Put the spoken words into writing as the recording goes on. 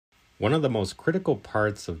One of the most critical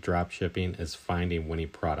parts of drop shipping is finding winning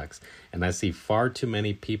products. And I see far too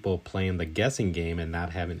many people playing the guessing game and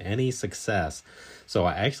not having any success. So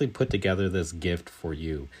I actually put together this gift for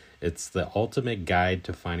you. It's the ultimate guide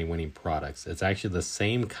to finding winning products. It's actually the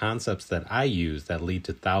same concepts that I use that lead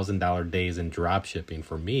to $1,000 days in drop shipping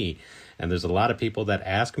for me. And there's a lot of people that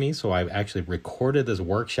ask me, so I've actually recorded this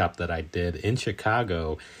workshop that I did in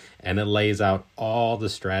Chicago, and it lays out all the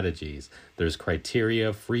strategies. There's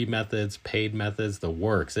criteria, free methods, paid methods, the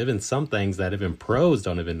works, even some things that even pros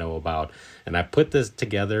don't even know about. And I put this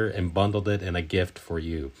together and bundled it in a gift for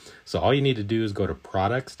you. So all you need to do is go to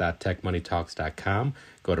products.techmoneytalks.com.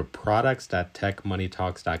 Go to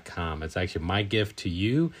products.techmoneytalks.com. It's actually my gift to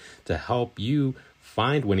you to help you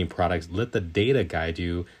find winning products. Let the data guide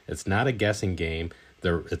you. It's not a guessing game.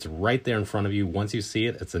 It's right there in front of you. Once you see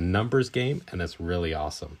it, it's a numbers game, and it's really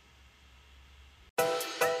awesome.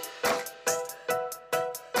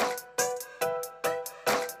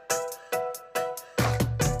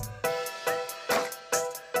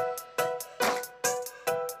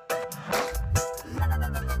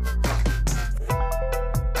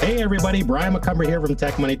 Hey everybody, Brian McCumber here from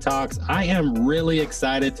Tech Money Talks. I am really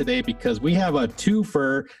excited today because we have a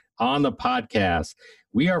twofer on the podcast.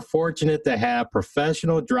 We are fortunate to have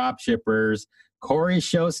professional dropshippers Corey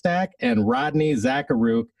Shostak and Rodney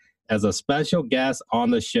Zacharuk as a special guest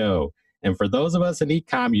on the show. And for those of us in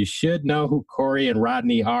e-com, you should know who Corey and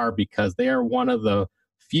Rodney are because they are one of the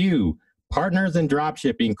few partners in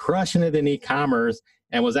dropshipping, crushing it in e-commerce,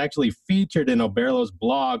 and was actually featured in Oberlo's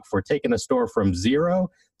blog for taking a store from zero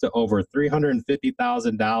to over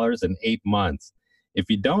 $350,000 in 8 months. If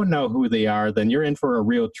you don't know who they are, then you're in for a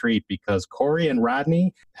real treat because Corey and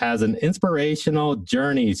Rodney has an inspirational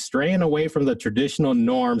journey straying away from the traditional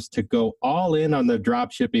norms to go all in on their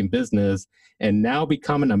dropshipping business and now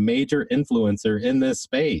becoming a major influencer in this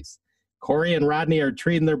space. Corey and Rodney are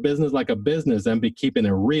treating their business like a business and be keeping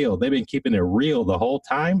it real. They've been keeping it real the whole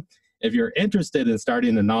time. If you're interested in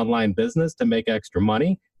starting an online business to make extra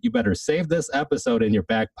money, you better save this episode in your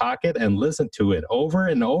back pocket and listen to it over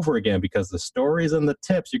and over again because the stories and the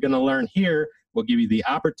tips you're going to learn here will give you the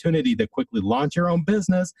opportunity to quickly launch your own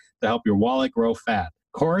business to help your wallet grow fat.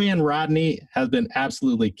 Corey and Rodney have been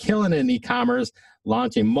absolutely killing it in e-commerce,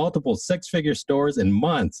 launching multiple six-figure stores in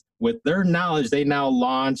months. With their knowledge, they now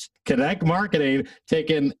launch Connect Marketing,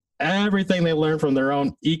 taking everything they learned from their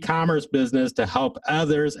own e-commerce business to help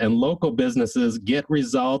others and local businesses get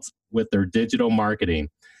results with their digital marketing.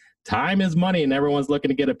 Time is money, and everyone's looking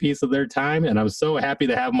to get a piece of their time, and I'm so happy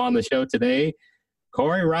to have them on the show today.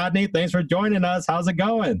 Corey, Rodney, thanks for joining us. How's it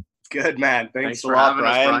going? Good, man. Thanks a for lot, having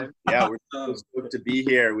us, Brian. Yeah, we're so stoked to be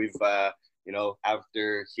here. We've,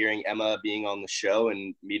 after hearing Emma being on the show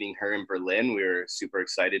and meeting her in Berlin, we were super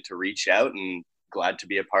excited to reach out and glad to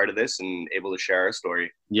be a part of this and able to share our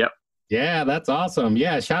story. Yep. Yeah, that's awesome.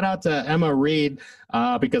 Yeah, shout out to Emma Reed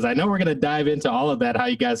because I know we're going to dive into all of that, how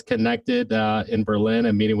you guys connected in Berlin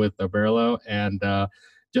and meeting with Oberlo and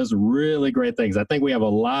just really great things. I think we have a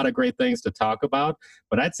lot of great things to talk about,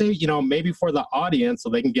 but I'd say, maybe for the audience so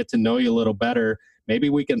they can get to know you a little better, maybe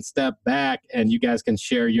we can step back and you guys can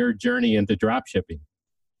share your journey into dropshipping.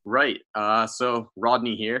 Right. So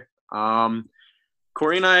Rodney here.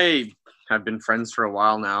 Corey and I have been friends for a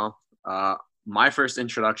while now. My first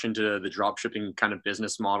introduction to the dropshipping kind of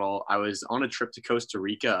business model, I was on a trip to Costa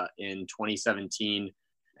Rica in 2017,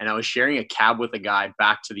 and I was sharing a cab with a guy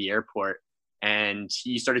back to the airport, and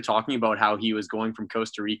he started talking about how he was going from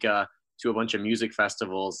Costa Rica to a bunch of music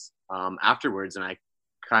festivals afterwards, and I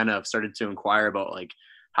kind of started to inquire about, like,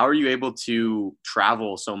 how are you able to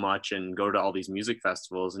travel so much and go to all these music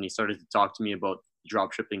festivals? And he started to talk to me about the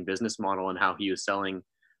dropshipping business model and how he was selling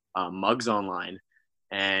mugs online.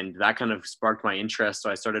 And that kind of sparked my interest.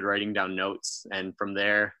 So I started writing down notes. And from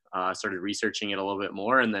there, I started researching it a little bit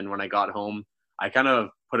more. And then when I got home, I kind of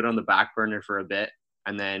put it on the back burner for a bit.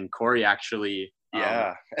 And then Corey actually...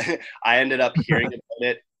 I ended up hearing about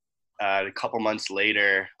it a couple months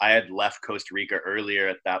later. I had left Costa Rica earlier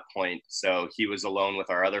at that point. So he was alone with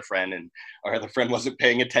our other friend. And our other friend wasn't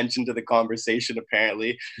paying attention to the conversation,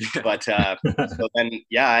 apparently. But so then,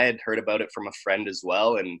 I had heard about it from a friend as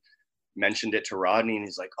well. And mentioned it to Rodney, and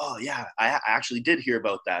he's like, "Oh yeah, I actually did hear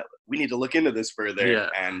about that. We need to look into this further." Yeah.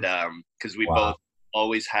 And because we both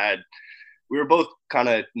always we were both kind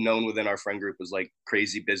of known within our friend group as like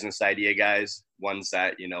crazy business idea guys, ones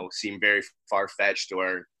that seem very far-fetched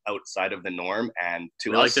or outside of the norm. And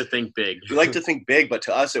we like to think big. We like to think big, but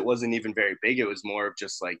to us it wasn't even very big. It was more of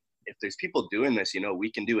just like, if there's people doing this,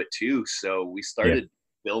 we can do it too. So we started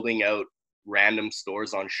building out random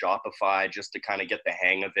stores on Shopify just to kind of get the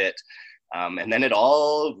hang of it. And then it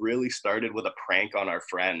all really started with a prank on our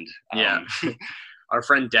friend. Our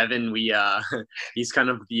friend Devin, he's kind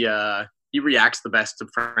of he reacts the best to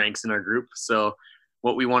pranks in our group. So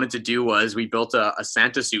what we wanted to do was we built a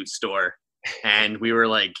Santa suit store, and we were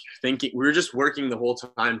like we were just working the whole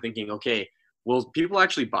time thinking, okay, will people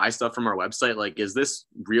actually buy stuff from our website? Like, is this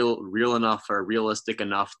real enough or realistic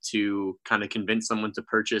enough to kind of convince someone to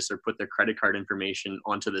purchase or put their credit card information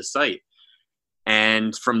onto the site?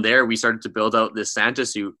 And from there, we started to build out this Santa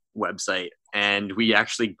suit website. And we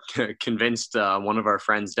actually convinced one of our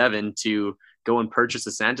friends, Devin, to go and purchase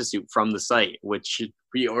a Santa suit from the site, which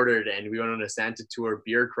we ordered. And we went on a Santa tour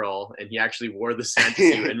beer crawl, and he actually wore the Santa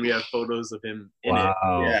suit. And we have photos of him in it.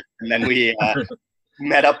 Yeah. And then we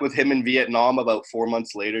met up with him in Vietnam about 4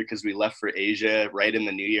 months later, because we left for Asia right in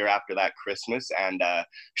the new year after that Christmas, and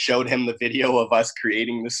showed him the video of us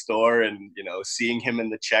creating the store and, you know, seeing him in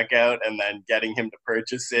the checkout and then getting him to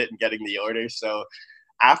purchase it and getting the order. So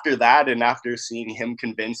after that, and after seeing him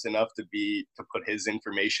convinced enough to put his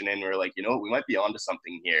information in, we're like, you know what, we might be onto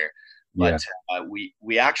something here. But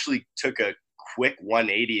we actually took a quick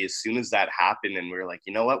 180 as soon as that happened, and we were like,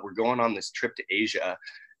 you know what, we're going on this trip to Asia.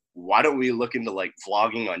 Why don't we look into like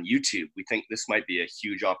vlogging on YouTube? We think this might be a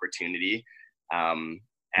huge opportunity.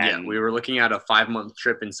 And we were looking at a 5-month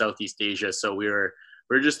trip in Southeast Asia. So we were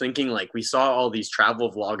just thinking, like, we saw all these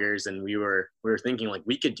travel vloggers, and we were thinking like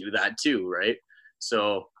we could do that too, right?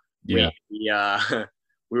 So we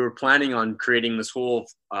were planning on creating this whole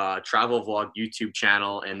travel vlog YouTube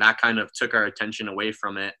channel, and that kind of took our attention away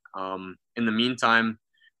from it. In the meantime,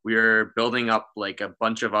 we were building up like a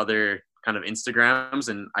bunch of other kind of Instagrams,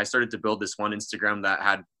 and I started to build this one Instagram that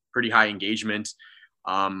had pretty high engagement,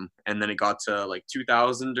 and then it got to like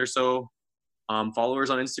 2,000 or so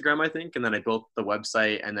followers on Instagram, I think. And then I built the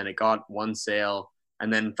website, and then it got one sale,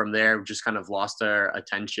 and then from there we just kind of lost our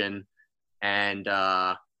attention, and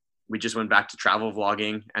we just went back to travel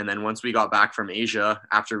vlogging. And then once we got back from Asia,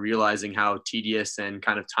 after realizing how tedious and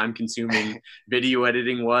kind of time consuming video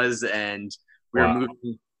editing was, and we were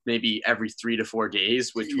moving maybe every 3 to 4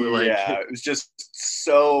 days, which were like, it was just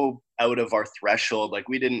so out of our threshold. Like,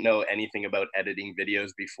 we didn't know anything about editing videos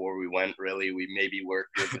before we went, really. We maybe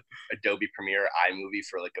worked with Adobe Premiere, iMovie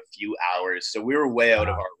for like a few hours. So we were way out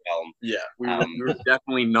of our realm. Yeah, we were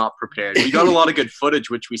definitely not prepared. We got a lot of good footage,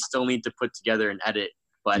 which we still need to put together and edit.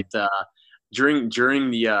 But during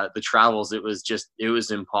the travels, it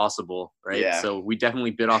was impossible, right? Yeah. So we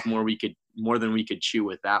definitely bit off more than we could chew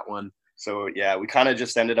with that one. So yeah, we kind of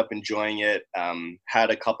just ended up enjoying it.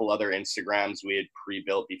 Had a couple other Instagrams we had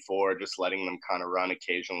pre-built before, just letting them kind of run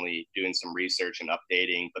occasionally, doing some research and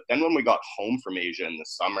updating. But then when we got home from Asia in the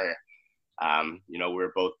summer, you know, we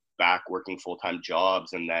were both back working full-time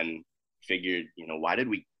jobs, and then figured, you know, why did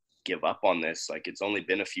we give up on this? Like, it's only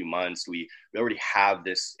been a few months. We already have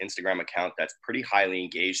this Instagram account that's pretty highly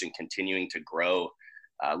engaged and continuing to grow.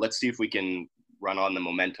 Let's see if we can run off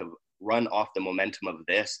the momentum of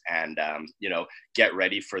this, and you know, get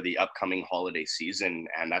ready for the upcoming holiday season.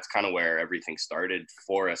 And that's kind of where everything started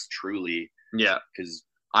for us, truly. Yeah, because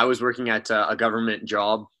I was working at a government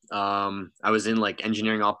job. I was in like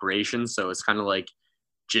engineering operations, so it's kind of like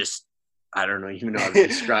just, I don't know even know how to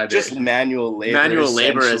describe just it. Manual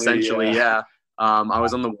labor essentially. Yeah. I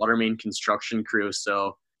was on the water main construction crew,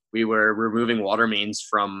 so we were removing water mains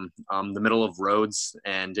from the middle of roads,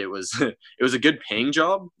 and it was a good paying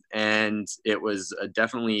job, and it was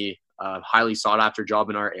definitely a highly sought after job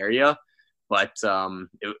in our area, but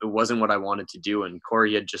it wasn't what I wanted to do. And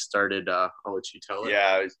Corey had just started. I'll let you tell it.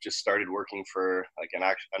 Yeah, I just started working for like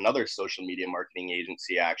another social media marketing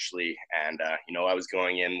agency, actually, and you know, I was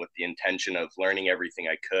going in with the intention of learning everything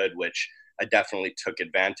I could, which I definitely took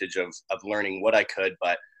advantage of learning what I could,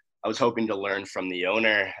 but I was hoping to learn from the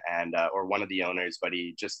owner and or one of the owners, but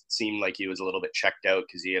he just seemed like he was a little bit checked out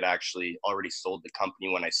because he had actually already sold the company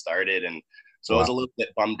when I started. And so I was a little bit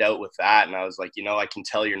bummed out with that. And I was like, you know, I can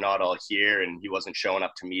tell you're not all here. And he wasn't showing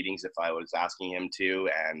up to meetings if I was asking him to.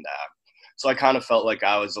 And so I kind of felt like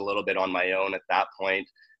I was a little bit on my own at that point,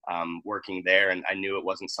 working there. And I knew it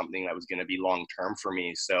wasn't something that was going to be long-term for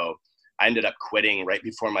me. So I ended up quitting right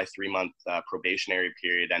before my 3-month probationary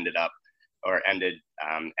period ended.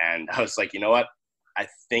 And I was like, you know what? I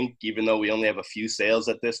think even though we only have a few sales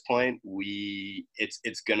at this point,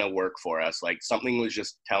 it's going to work for us. Like, something was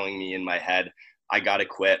just telling me in my head, I got to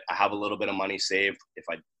quit. I have a little bit of money saved. If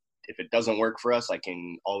it doesn't work for us, I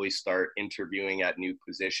can always start interviewing at new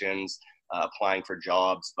positions, applying for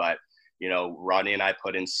jobs. But, you know, Rodney and I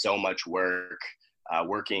put in so much work,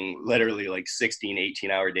 working literally like 16,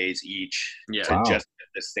 18-hour days each to just get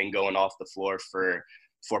this thing going off the floor for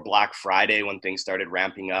for Black Friday, when things started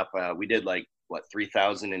ramping up, we did like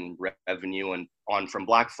 3,000 in revenue and on from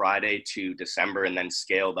Black Friday to December, and then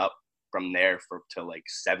scaled up from there to like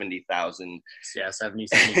 70,000. Yeah, 70,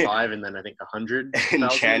 75, and then I think 100 in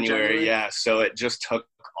January. Yeah, so it just took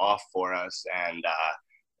off for us,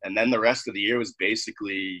 and then the rest of the year was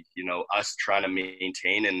basically, you know, us trying to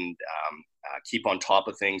maintain and keep on top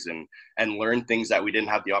of things and learn things that we didn't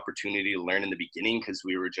have the opportunity to learn in the beginning, because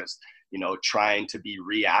we were just, you know, trying to be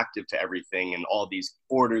reactive to everything and all these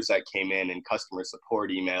orders that came in and customer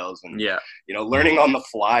support emails and, yeah, you know, learning on the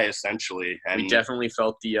fly essentially. And we definitely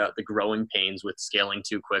felt the growing pains with scaling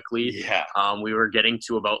too quickly. Yeah. We were getting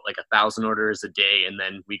to about like 1,000 orders a day, and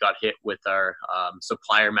then we got hit with our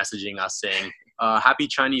supplier messaging us saying, happy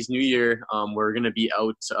Chinese New Year. We're going to be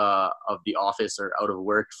out of the office or out of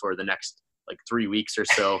work for the next like 3 weeks or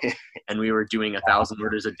so. And we were doing 1,000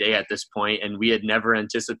 orders a day at this point, and we had never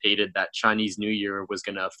anticipated that Chinese New Year was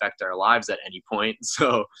going to affect our lives at any point.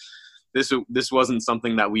 So this wasn't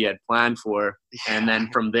something that we had planned for. And then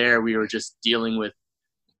from there, we were just dealing with,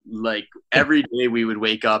 like, every day we would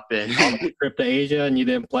wake up and trip to Asia, and you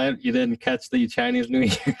didn't catch the Chinese New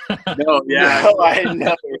Year. No, yeah, no, I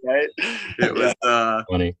know, right? It was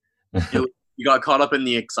funny. You got caught up in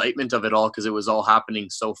the excitement of it all because it was all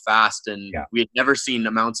happening so fast, and we had never seen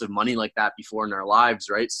amounts of money like that before in our lives,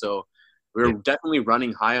 right? So we were definitely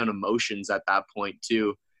running high on emotions at that point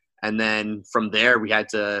too. And then from there, we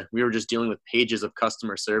were just dealing with pages of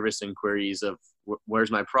customer service inquiries of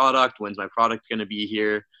where's my product, when's my product going to be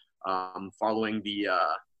here, following the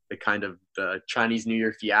kind of the Chinese New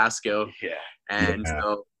Year fiasco. And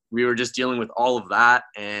so we were just dealing with all of that,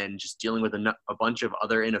 and just dealing with a bunch of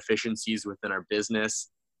other inefficiencies within our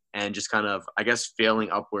business, and just kind of, I guess,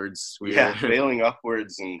 failing upwards. Failing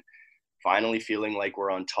upwards, and finally feeling like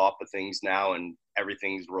we're on top of things now, and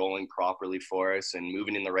everything's rolling properly for us and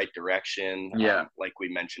moving in the right direction. Like we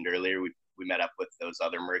mentioned earlier, we met up with those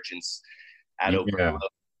other merchants at Overlook,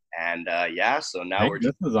 and so now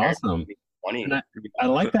this is awesome. And I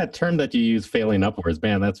like that term that you use, failing upwards,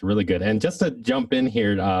 man. That's really good. And just to jump in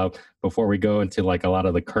here before we go into like a lot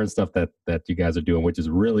of the current stuff that you guys are doing, which is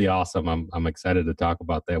really awesome. I'm excited to talk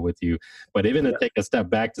about that with you. But even to take a step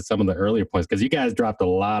back to some of the earlier points, because you guys dropped a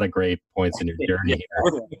lot of great points in your journey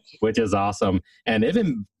here, which is awesome. And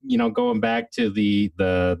even, you know, going back to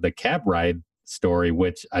the cab ride story,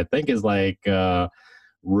 which I think is like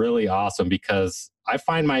really awesome, because I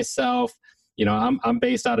find myself, you know, I'm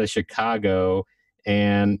based out of Chicago,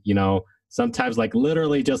 and, you know, sometimes, like,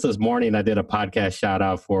 literally just this morning, I did a podcast shout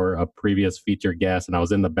out for a previous featured guest, and I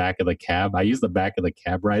was in the back of the cab. I use the back of the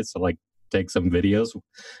cab rides to like take some videos,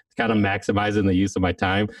 kind of maximizing the use of my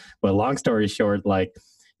time. But long story short, like,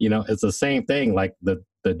 you know, it's the same thing. Like the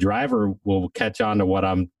driver will catch on to what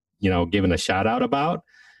I'm, you know, giving a shout out about.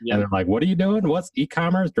 And they're like, what are you doing? What's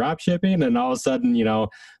e-commerce, drop shipping? And all of a sudden, you know,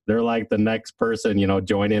 they're like the next person, you know,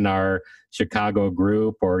 joining our Chicago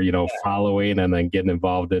group, or, you know, following and then getting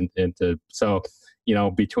involved into. So, you know,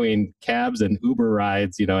 between cabs and Uber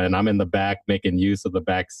rides, you know, and I'm in the back making use of the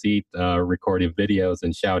back seat, recording videos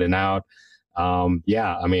and shouting out. I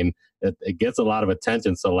mean, it gets a lot of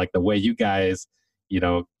attention. So like the way you guys, you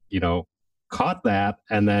know, caught that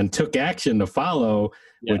and then took action to follow,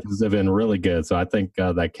 which has been really good. So I think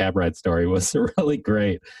that cab ride story was really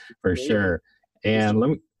great for sure. And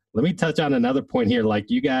let me touch on another point here. Like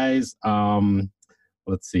you guys,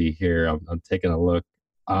 let's see here. I'm taking a look.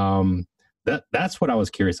 That's what I was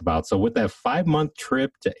curious about. So with that 5-month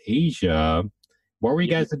trip to Asia, what were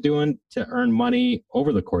you guys doing to earn money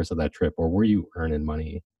over the course of that trip, or were you earning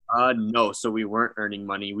money? No, so we weren't earning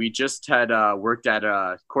money. We just had worked at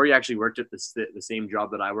Corey actually worked at the same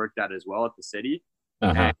job that I worked at as well at the city.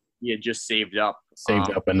 And he had just saved up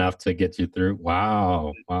enough to get you through.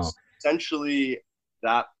 Wow. Essentially,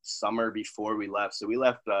 that summer before we left, so we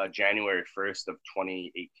left January 1st of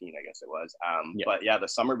 2018, I guess it was. But the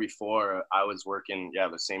summer before, I was working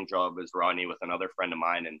the same job as Rodney with another friend of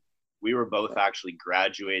mine, and we were both actually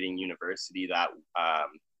graduating university that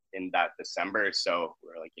in that December. So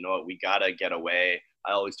we're like, you know what, we gotta get away.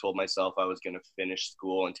 I always told myself I was gonna finish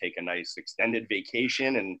school and take a nice extended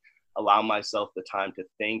vacation and allow myself the time to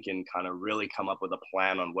think and kind of really come up with a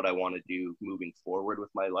plan on what I want to do moving forward with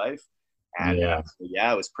my life. And it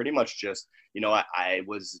was pretty much just, you know, I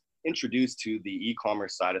was introduced to the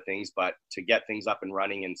e-commerce side of things, but to get things up and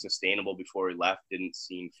running and sustainable before we left didn't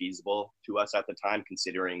seem feasible to us at the time,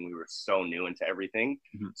 considering we were so new into everything.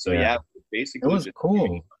 So basically it was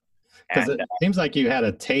cool, because it seems like you had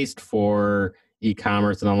a taste for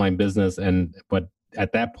e-commerce and online business, but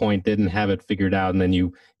at that point didn't have it figured out, and then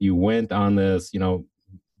you went on this, you know,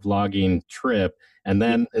 vlogging trip. And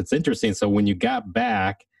then it's interesting. So when you got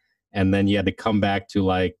back, and then you had to come back to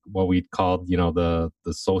like what we called, the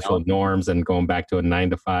social norms and going back to a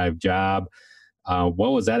 9-to-5 job.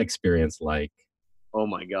 What was that experience like? Oh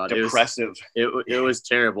my God. Depressive. It was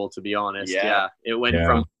terrible, to be honest. Yeah. It went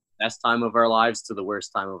from best time of our lives to the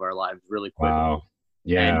worst time of our lives really quickly. Wow.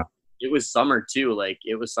 Yeah. And it was summer too. Like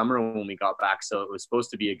it was summer when we got back. So it was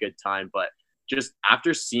supposed to be a good time, but just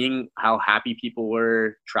after seeing how happy people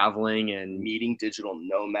were traveling and meeting digital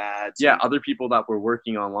nomads. Yeah. Other people that were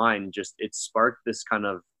working online, just it sparked this kind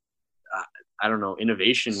of, I don't know,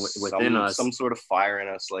 innovation within us. Some sort of fire in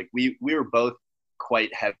us. Like we were both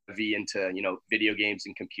quite heavy into, video games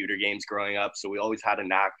and computer games growing up. So we always had a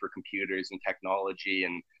knack for computers and technology.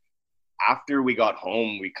 And after we got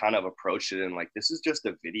home, we kind of approached it and like, this is just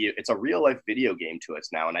it's a real life video game to us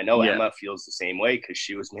now. And I know Emma feels the same way because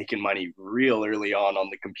she was making money real early on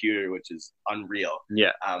the computer, which is unreal.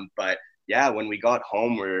 Yeah. But yeah, when we got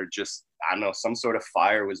home, we're just, I don't know, some sort of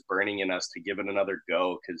fire was burning in us to give it another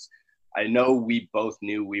go. Cause I know we both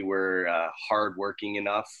knew we were hardworking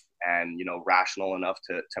enough and, rational enough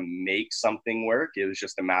to make something work. It was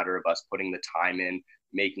just a matter of us putting the time in,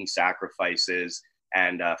 making sacrifices,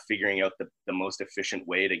 and figuring out the most efficient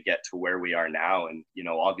way to get to where we are now. And,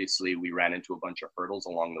 obviously we ran into a bunch of hurdles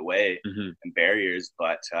along the way and barriers,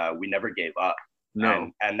 but we never gave up. No.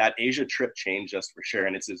 And that Asia trip changed us for sure.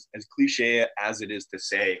 And it's as cliche as it is to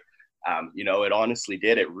say, it honestly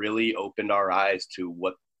did. It really opened our eyes to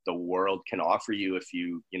what the world can offer you if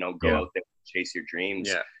you, go out there and chase your dreams.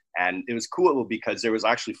 Yeah. And it was cool because there was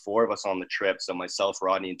actually 4 of us on the trip. So myself,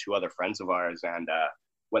 Rodney, and 2 other friends of ours. And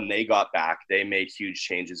when they got back, they made huge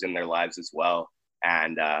changes in their lives as well.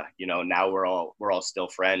 And, now we're all still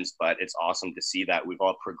friends, but it's awesome to see that we've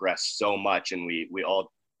all progressed so much. And we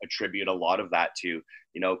all attribute a lot of that to,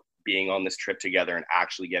 being on this trip together and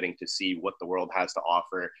actually getting to see what the world has to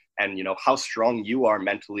offer and, how strong you are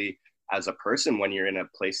mentally as a person when you're in a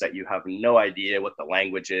place that you have no idea what the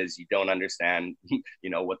language is, you don't understand,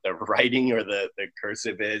 what the writing or the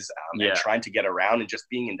cursive is, and trying to get around and just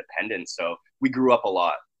being independent. So we grew up a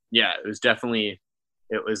lot. Yeah, it was definitely,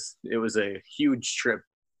 it was a huge trip,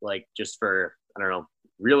 like just for, I don't know,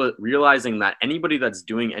 realizing that anybody that's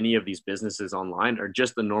doing any of these businesses online are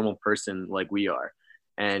just a normal person like we are.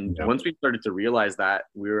 And once we started to realize that,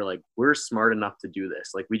 we were like, we're smart enough to do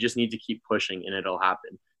this. Like, we just need to keep pushing and it'll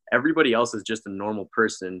happen. Everybody else is just a normal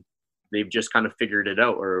person. They've just kind of figured it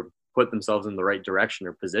out or put themselves in the right direction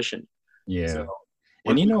or position. Yeah. So,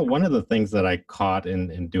 and one of the things that I caught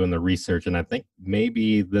in doing the research, and I think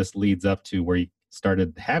maybe this leads up to where you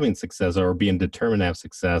started having success or being determined to have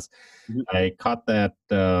success. I caught that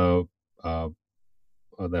that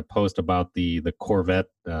post about the Corvette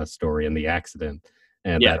story and the accident,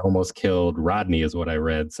 and that almost killed Rodney is what I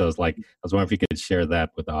read. So it's like, I was wondering if you could share that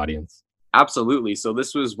with the audience. Absolutely. So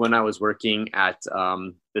this was when I was working at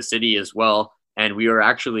the city as well. And we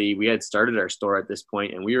had started our store at this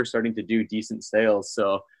point and we were starting to do decent sales.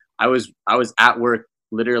 So I was at work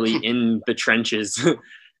literally in the trenches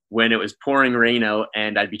when it was pouring rain out,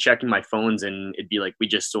 and I'd be checking my phones and it'd be like, we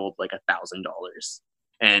just sold like $1,000.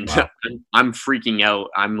 And wow. I'm freaking out.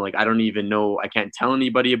 I'm like, I don't even know. I can't tell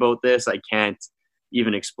anybody about this. I can't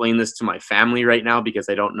even explain this to my family right now because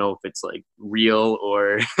I don't know if it's like real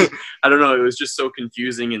or I don't know. It was just so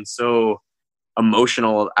confusing and so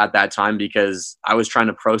emotional at that time because I was trying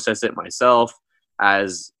to process it myself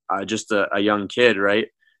as just a young kid, right?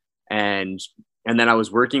 And then I was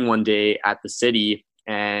working one day at the city,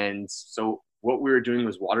 and so what we were doing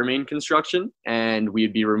was water main construction, and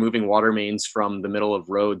we'd be removing water mains from the middle of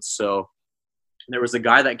roads. So there was a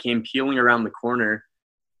guy that came peeling around the corner,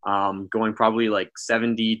 going probably like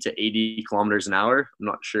 70 to 80 kilometers an hour. I'm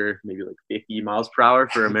not sure, maybe like 50 miles per hour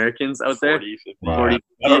for Americans out there. 40, 50. Wow. 40.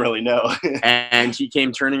 I don't really know. And he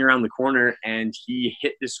came turning around the corner and he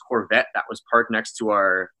hit this Corvette that was parked next to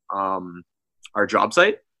our job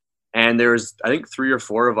site. And there was, I think, 3 or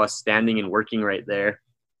 4 of us standing and working right there.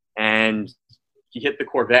 And he hit the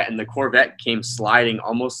Corvette, and the Corvette came sliding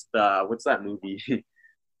almost, what's that movie?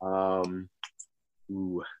 Final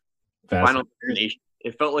Destination.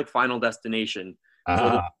 It felt like Final Destination.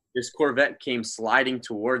 So this Corvette came sliding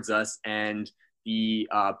towards us, and the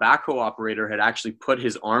backhoe operator had actually put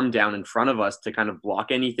his arm down in front of us to kind of block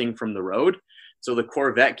anything from the road. So the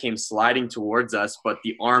Corvette came sliding towards us, but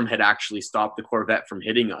the arm had actually stopped the Corvette from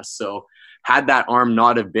hitting us. So had that arm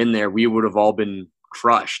not have been there, we would have all been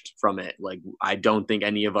crushed from it. Like, I don't think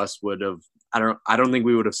any of us would have, I don't think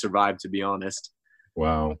we would have survived, to be honest.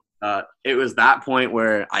 Wow. It was that point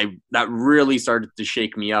where that really started to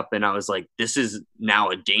shake me up, and I was like, this is now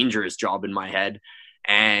a dangerous job in my head.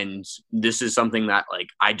 And this is something that like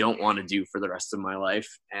I don't want to do for the rest of my life,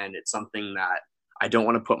 and it's something that I don't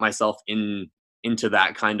want to put myself into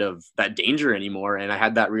that kind of that danger anymore. And I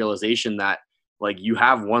had that realization that like you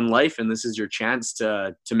have one life and this is your chance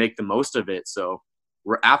to make the most of it. So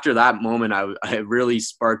after that moment, I really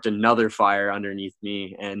sparked another fire underneath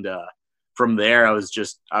me. And from there, I was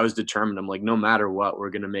determined. I'm like, no matter what, we're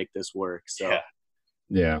going to make this work. So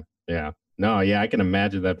yeah. No, yeah, I can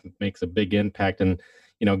imagine that makes a big impact, and,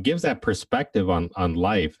 you know, gives that perspective on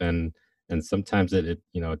life. And sometimes it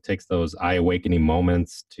takes those eye awakening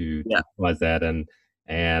moments to realize that.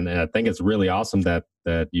 And I think it's really awesome that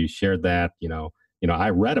you shared that. I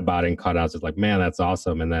read about it and caught out. I was just like, man, that's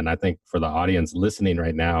awesome. And then I think for the audience listening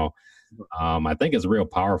right now, I think it's real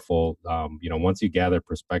powerful. Once you gather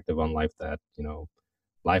perspective on life, that,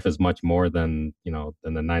 life is much more than the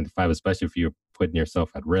 9 to 5, especially if you're putting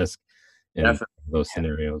yourself at risk in those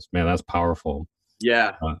scenarios. Man, that's powerful.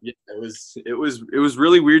 Yeah, it was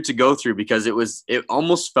really weird to go through, because it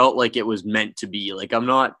almost felt like it was meant to be. Like, I'm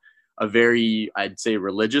not a very, I'd say,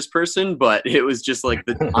 religious person, but it was just like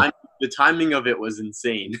the timing of it was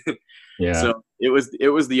insane. Yeah. So it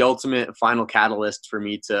was the ultimate final catalyst for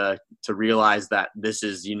me to realize that this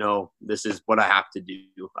is what I have to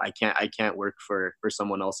do. I can't work for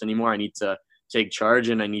someone else anymore. I need to take charge,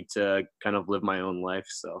 and I need to kind of live my own life.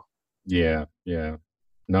 So yeah.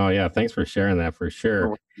 No, yeah, thanks for sharing that, for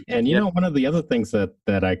sure. And one of the other things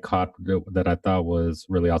that I caught that I thought was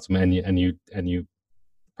really awesome, and you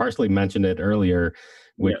partially mentioned it earlier,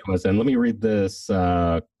 which was, and let me read this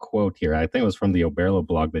quote here. I think it was from the Oberlo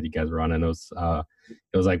blog that you guys were on, and it was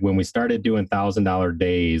like, when we started doing $1,000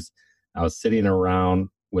 days, I was sitting around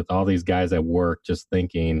with all these guys at work, just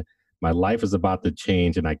thinking, my life is about to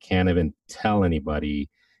change, and I can't even tell anybody.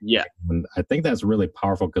 Yeah, and I think that's really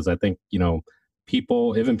powerful, because I think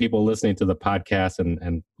people listening to the podcast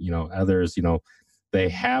and others, they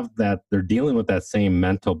have that, they're dealing with that same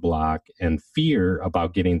mental block and fear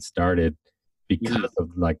about getting started because of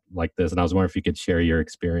like this. And I was wondering if you could share your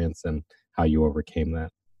experience and how you overcame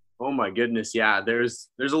that. Oh my goodness. Yeah. There's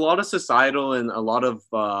a lot of societal and a lot of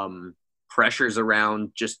pressures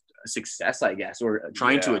around just success, I guess, or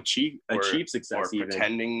trying to achieve success, or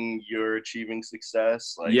pretending you're achieving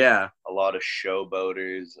success. Like, a lot of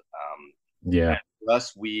showboaters. Yeah. For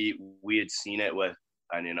us, we had seen it with,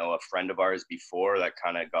 a friend of ours before that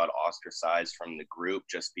kind of got ostracized from the group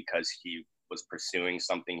just because he was pursuing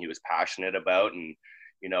something he was passionate about. And,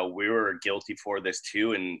 we were guilty for this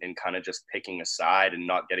too, and kind of just picking a side and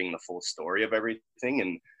not getting the full story of everything.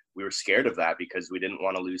 And we were scared of that because we didn't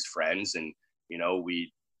want to lose friends. And,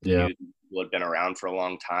 we had been around for a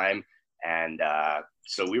long time. And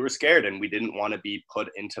so we were scared, and we didn't want to be put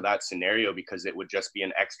into that scenario, because it would just be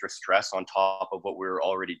an extra stress on top of what we were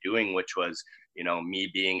already doing, which was, me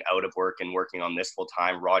being out of work and working on this full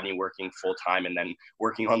time, Rodney working full time, and then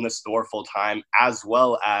working on the store full time, as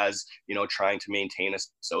well as, trying to maintain a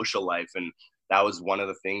social life. And that was one of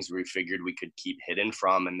the things we figured we could keep hidden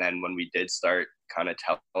from. And then when we did start kind of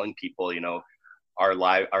telling people, our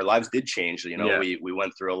lives did change. We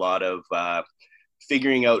went through a lot of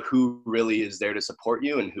figuring out who really is there to support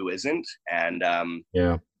you and who isn't. And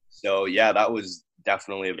so that was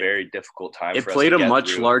definitely a very difficult time. It played a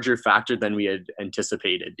much larger factor than we had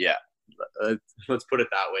anticipated. Yeah, let's put it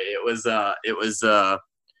that way. It was a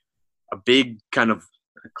big kind of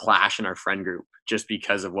clash in our friend group just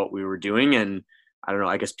because of what we were doing. And I don't know,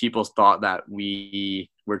 I guess people thought that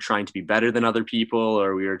we were trying to be better than other people,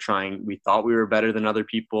 or we thought we were better than other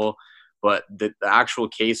people. But the actual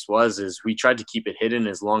case is we tried to keep it hidden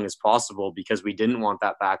as long as possible because we didn't want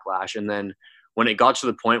that backlash. And then when it got to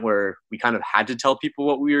the point where we kind of had to tell people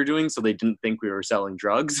what we were doing so they didn't think we were selling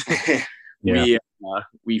drugs,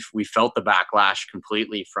 we felt the backlash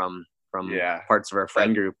completely from parts of our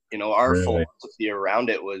friend group. Our philosophy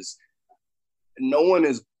around it was, no one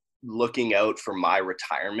is looking out for my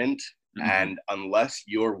retirement. Mm-hmm. And unless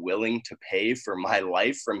you're willing to pay for my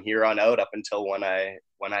life from here on out up until when I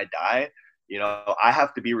die, I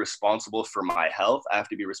have to be responsible for my health. I have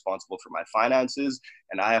to be responsible for my finances,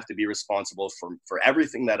 and I have to be responsible for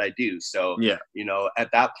everything that I do. So,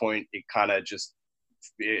 at that point, it kind of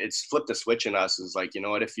it's flipped a switch in us. Is like,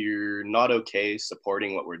 what, if you're not okay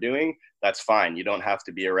supporting what we're doing, that's fine. You don't have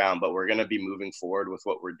to be around, but we're going to be moving forward with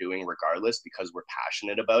what we're doing regardless, because we're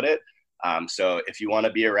passionate about it. So if you want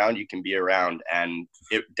to be around, you can be around. And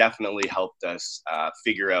it definitely helped us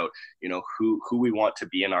figure out, who we want to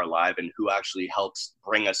be in our life and who actually helps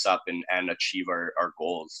bring us up and achieve our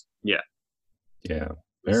goals. Yeah.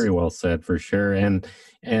 Very well said, for sure. And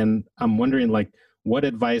I'm wondering, like, what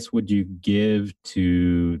advice would you give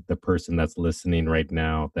to the person that's listening right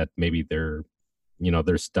now that maybe they're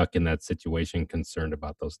stuck in that situation, concerned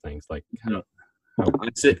about those things? Like,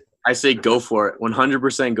 I say go for it.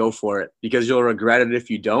 100% go for it, because you'll regret it if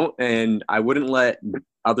you don't. And I wouldn't let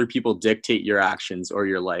other people dictate your actions or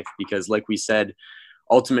your life, because like we said,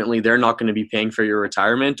 ultimately they're not going to be paying for your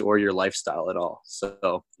retirement or your lifestyle at all.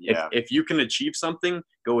 So if you can achieve something,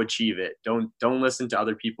 go achieve it. Don't listen to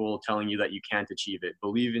other people telling you that you can't achieve it.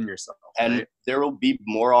 Believe in yourself. And right? there will be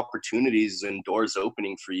more opportunities and doors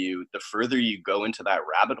opening for you the further you go into that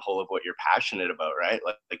rabbit hole of what you're passionate about, right?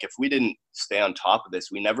 Like if we didn't stay on top of this,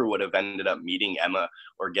 we never would have ended up meeting Emma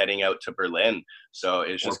or getting out to Berlin. So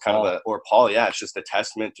it's just or Paul, yeah, it's just a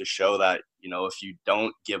testament to show that, if you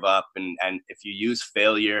don't give up and if you use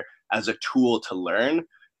failure as a tool to learn,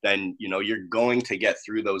 then, you're going to get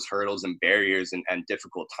through those hurdles and barriers and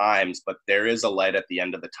difficult times, but there is a light at the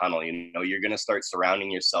end of the tunnel. You're going to start surrounding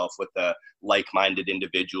yourself with like-minded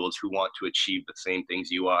individuals who want to achieve the same things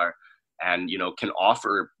you are and, can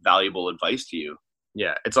offer valuable advice to you.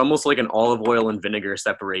 Yeah. It's almost like an olive oil and vinegar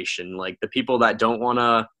separation. Like the people that don't want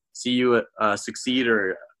to see you succeed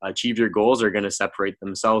or achieve your goals are going to separate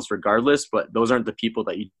themselves regardless, but those aren't the people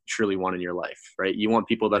that you truly want in your life, right? You want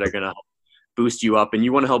people that are going to boost you up, and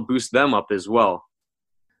you want to help boost them up as well.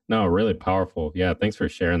 No, really powerful. Yeah, thanks for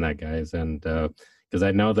sharing that, guys. And because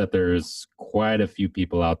I know that there's quite a few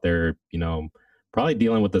people out there, probably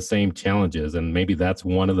dealing with the same challenges, and maybe that's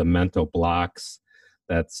one of the mental blocks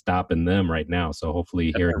that's stopping them right now. So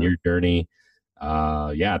hopefully hearing your journey,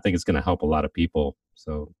 I think it's going to help a lot of people.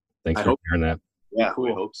 So thanks for sharing that. Yeah, cool.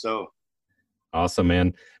 We hope so. Awesome,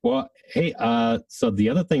 man. Well, hey, so the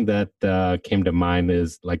other thing that came to mind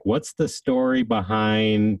is like, what's the story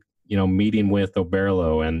behind, meeting with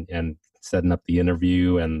Oberlo and setting up the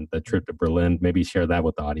interview and the trip to Berlin? Maybe share that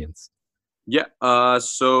with the audience. Yeah.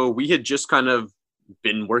 So we had just kind of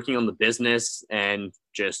been working on the business and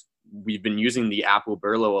we've been using the app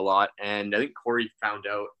Oberlo a lot. And I think Corey found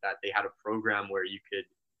out that they had a program where you could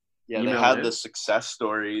they had the success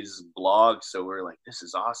stories blog. So we're like, this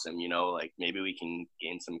is awesome. Like maybe we can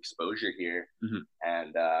gain some exposure here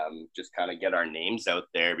and just kind of get our names out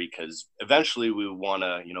there, because eventually we want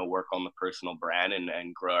to, work on the personal brand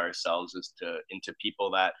and grow ourselves into people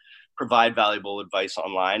that provide valuable advice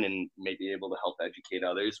online and may be able to help educate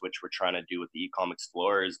others, which we're trying to do with the Ecom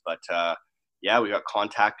Explorers. But we got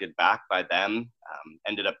contacted back by them,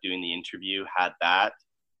 ended up doing the interview, had that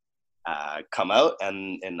come out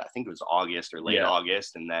and I think it was August or late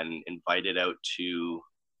August, and then invited out to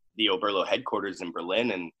the Oberlo headquarters in Berlin.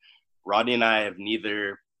 And Rodney and I have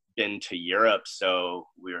neither been to Europe, so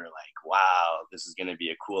we were like, wow, this is going to be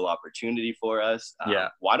a cool opportunity for us.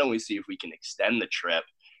 Why don't we see if we can extend the trip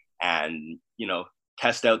and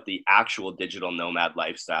test out the actual digital nomad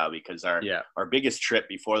lifestyle, because our biggest trip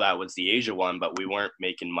before that was the Asia one, but we weren't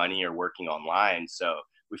making money or working online. So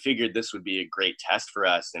we figured this would be a great test for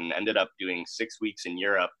us, and ended up doing 6 weeks in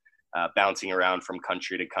Europe, bouncing around from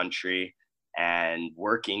country to country and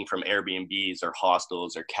working from Airbnbs or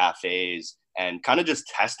hostels or cafes, and kind of just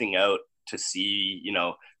testing out to see,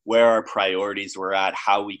 where our priorities were at,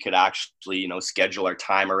 how we could actually, schedule our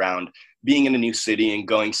time around being in a new city and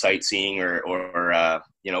going sightseeing or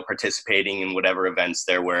participating in whatever events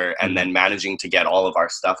there were, and then managing to get all of our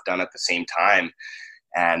stuff done at the same time.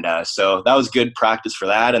 And so that was good practice for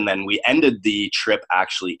that. And then we ended the trip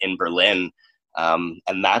actually in Berlin.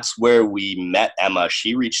 And that's where we met Emma.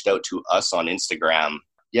 She reached out to us on Instagram.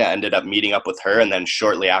 Ended up meeting up with her. And then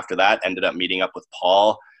shortly after that, ended up meeting up with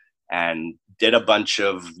Paul and did a bunch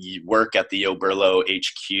of work at the Oberlo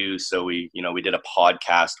HQ. So we did a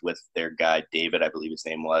podcast with their guy, David, I believe his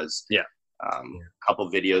name was. A couple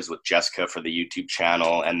videos with Jessica for the YouTube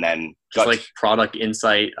channel, and then just like product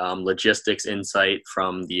insight, logistics insight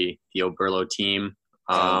from the Oberlo team.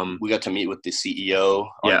 We got to meet with the CEO,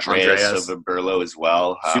 Andreas of Oberlo as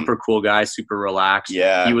well. Super cool guy, super relaxed.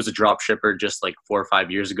 Yeah. He was a drop shipper just like 4 or 5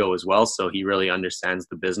 years ago as well, so he really understands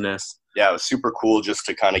the business. Yeah, it was super cool just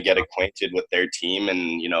to kind of get acquainted with their team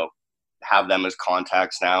and, have them as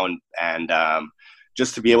contacts now and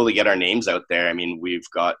just to be able to get our names out there. I mean, we've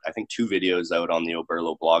got, I think, 2 videos out on the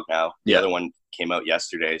Oberlo blog now. The other one came out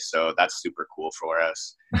yesterday, so that's super cool for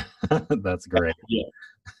us. That's great.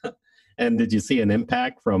 And did you see an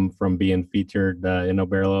impact from being featured in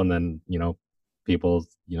Oberlo, and then, people,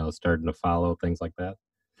 starting to follow, things like that?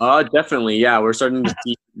 Definitely. Yeah. We're starting to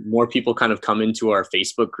see more people kind of come into our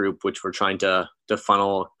Facebook group, which we're trying to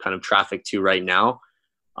funnel kind of traffic to right now.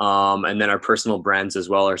 And then our personal brands as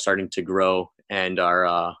well are starting to grow, and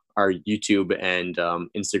our our YouTube and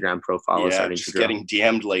Instagram profile is starting just to grow. getting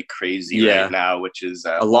DM'd like crazy right now, which is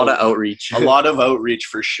a lot of outreach. A lot of outreach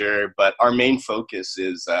for sure. But our main focus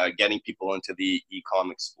is getting people into the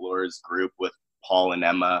Ecom Explorers group with Paul and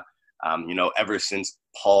Emma. Ever since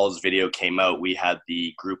Paul's video came out, we had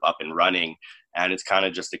the group up and running, and it's kind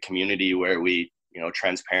of just a community where we,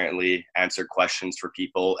 transparently answer questions for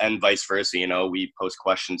people, and vice versa. We post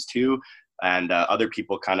questions too, and other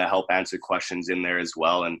people kind of help answer questions in there as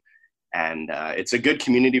well. And it's a good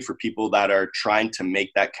community for people that are trying to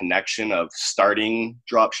make that connection of starting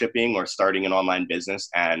drop shipping or starting an online business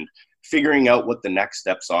and figuring out what the next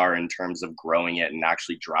steps are in terms of growing it and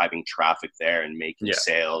actually driving traffic there and making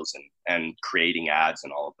sales and creating ads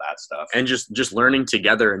and all of that stuff. And just learning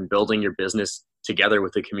together and building your business together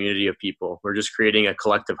with a community of people. We're just creating a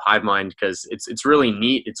collective hive mind, because it's really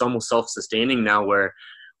neat. It's almost self-sustaining now, where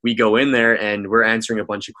we go in there and we're answering a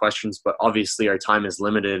bunch of questions, but obviously our time is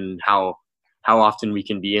limited in how often we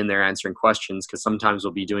can be in there answering questions, because sometimes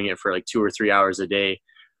we'll be doing it for like 2 or 3 hours a day.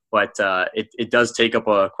 But it does take up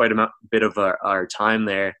quite a bit of our time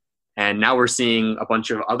there. And now we're seeing a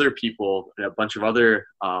bunch of other people, a bunch of other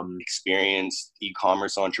experienced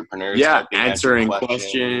e-commerce entrepreneurs. Answering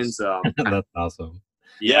questions. That's awesome.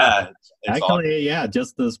 Yeah. Actually,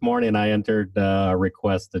 just this morning I entered a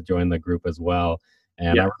request to join the group as well.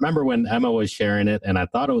 And I remember when Emma was sharing it, and I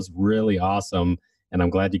thought it was really awesome. And I'm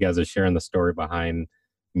glad you guys are sharing the story behind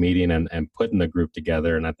meeting and putting the group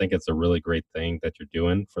together. And I think it's a really great thing that you're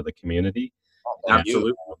doing for the community.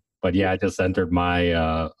 Absolutely. But I just entered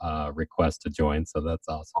my request to join, so that's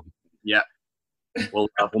awesome. Yeah. We'll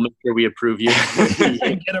make sure we approve you.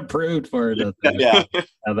 Get approved for it.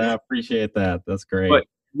 I appreciate that. That's great. But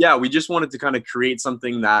we just wanted to kind of create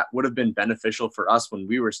something that would have been beneficial for us when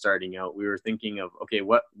we were starting out. We were thinking of, okay,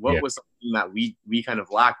 what was something that we kind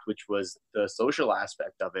of lacked, which was the social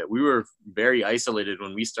aspect of it. We were very isolated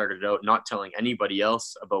when we started out, not telling anybody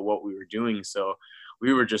else about what we were doing. So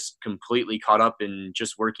we were just completely caught up in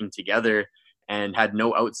just working together and had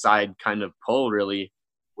no outside kind of pull, really,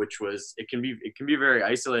 which was, it can be very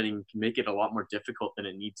isolating, can make it a lot more difficult than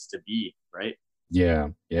it needs to be, right? Yeah.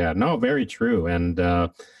 No, very true. And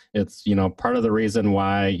it's, part of the reason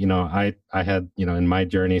why, I had, in my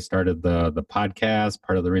journey started the podcast,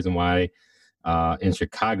 part of the reason why in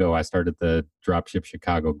Chicago, I started the Dropship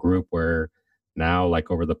Chicago group, where now, like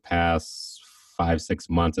over the past 5-6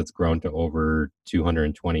 months, it's grown to over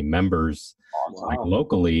 220 members like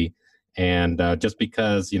locally. And just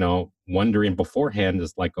because, wondering beforehand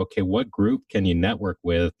is like, okay, what group can you network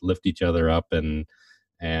with, lift each other up and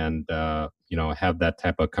have that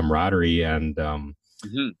type of camaraderie. And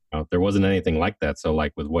there wasn't anything like that. So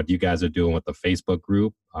like with what you guys are doing with the Facebook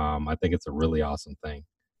group, I think it's a really awesome thing.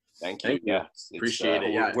 Thank you. Yeah. Appreciate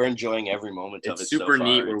it. Yeah. We're enjoying every moment of it. It's super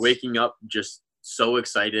neat. We're waking up just so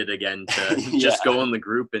excited again to just go in the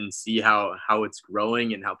group and see how it's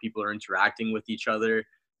growing and how people are interacting with each other,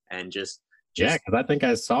 and just because I think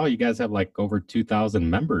I saw you guys have like over 2,000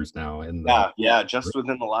 members now. Just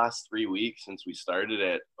within the last 3 weeks since we started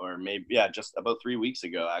it, or maybe just about 3 weeks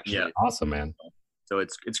ago, actually. Yeah, awesome, man. So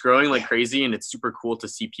it's growing like crazy, and it's super cool to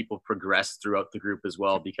see people progress throughout the group as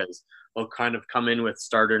well, because they'll kind of come in with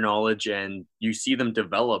starter knowledge, and you see them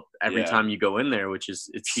develop every time you go in there, which is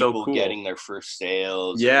people so cool. Getting their first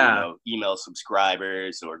sales, email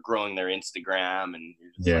subscribers, or growing their Instagram, and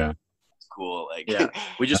like, it's cool. Like,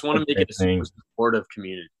 we just want to make it a super supportive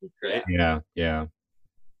community, right? Yeah.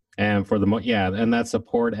 And for and that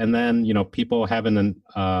support, and then people having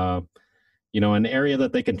an area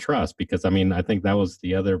that they can trust, because I think that was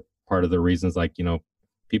the other part of the reasons, like,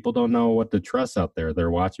 people don't know what to trust out there.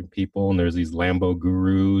 They're watching people, and there's these Lambo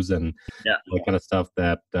gurus and that kind of stuff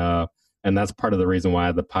that, and that's part of the reason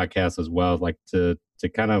why the podcast as well, like to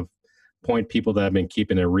kind of point people that have been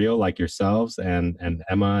keeping it real, like yourselves and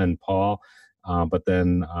Emma and Paul, but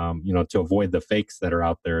then, to avoid the fakes that are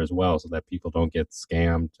out there as well, so that people don't get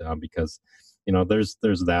scammed, because,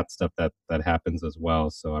 there's that stuff that happens as well.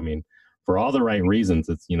 So, for all the right reasons,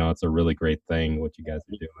 it's it's a really great thing what you guys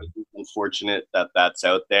are doing. I'm fortunate that that's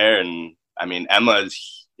out there, and Emma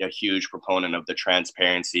is a huge proponent of the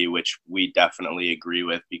transparency, which we definitely agree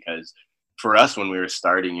with, because for us, when we were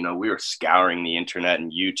starting, we were scouring the internet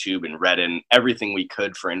and YouTube and Reddit and everything we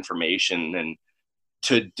could for information, and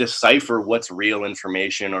to decipher what's real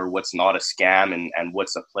information or what's not a scam and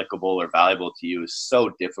what's applicable or valuable to you is so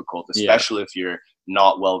difficult, especially if you're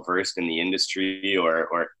not well versed in the industry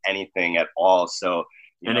or anything at all. So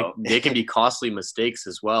they can be costly mistakes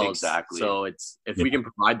as well. Exactly. So if we can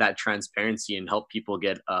provide that transparency and help people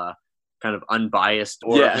get kind of unbiased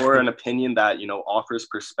or an opinion that offers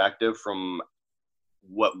perspective from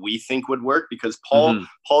what we think would work, because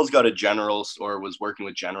Paul's got a general store, was working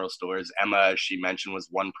with general stores. Emma, she mentioned, was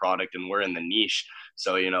one product, and we're in the niche.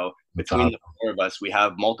 So, you know, between the four of us, we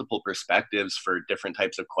have multiple perspectives for different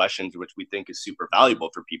types of questions, which we think is super valuable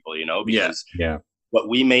for people, you know, because what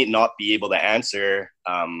we may not be able to answer,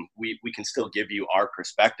 we can still give you our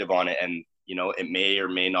perspective on it. And, you know, it may or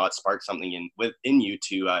may not spark something within you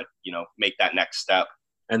to, you know, make that next step.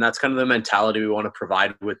 And that's kind of the mentality we want to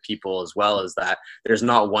provide with people as well, is that there's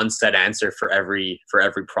not one set answer for every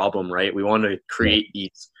problem, right? We want to create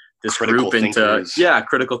this critical group into thinkers.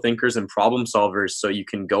 Critical thinkers and problem solvers, so you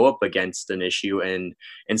can go up against an issue, and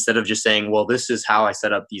instead of just saying, well, this is how I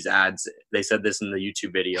set up these ads, they said this in the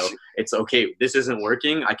YouTube video, it's okay, this isn't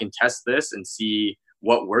working, I can test this and see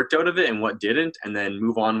what worked out of it and what didn't, and then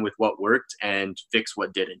move on with what worked and fix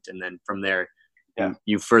what didn't, and then from there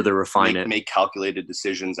you further refine it. Make calculated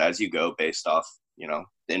decisions as you go based off, you know,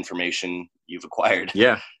 the information you've acquired.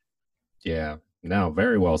 Yeah. No,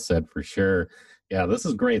 very well said, for sure. Yeah, this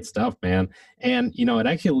is great stuff, man. And, you know, it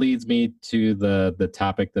actually leads me to the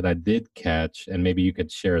topic that I did catch, and maybe you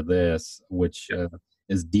could share this, which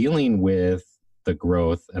is dealing with the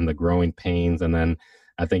growth and the growing pains. And then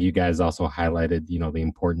I think you guys also highlighted, you know, the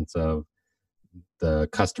importance of the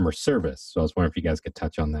customer service. So I was wondering if you guys could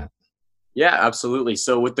touch on that. Yeah, absolutely.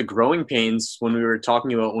 So with the growing pains, when we were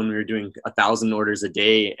talking about when we were doing 1,000 orders a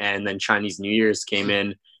day, and then Chinese New Year's came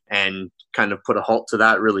in and kind of put a halt to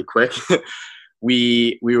that really quick,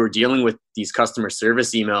 we were dealing with these customer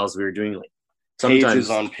service emails. We were doing like sometimes pages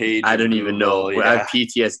on pages. I don't even know. Yeah. I have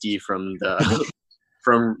PTSD from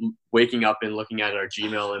from waking up and looking at our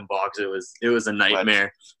Gmail inbox. It was a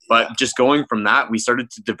nightmare. But just going from that, we started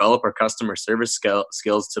to develop our customer service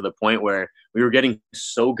skills to the point where we were getting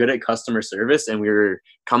so good at customer service, and we were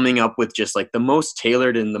coming up with just like the most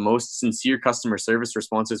tailored and the most sincere customer service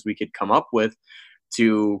responses we could come up with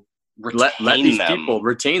to let these people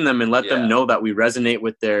retain them and let them know that we resonate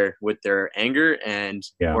with their anger and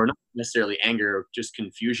or not necessarily anger, just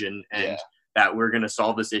confusion, and that we're going to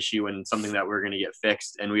solve this issue and something that we're going to get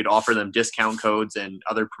fixed. And we'd offer them discount codes and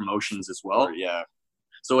other promotions as well.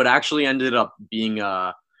 So it actually ended up being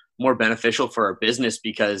more beneficial for our business,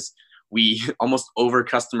 because we almost over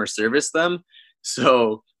customer service them.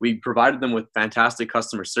 So we provided them with fantastic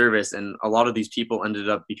customer service, and a lot of these people ended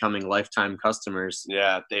up becoming lifetime customers.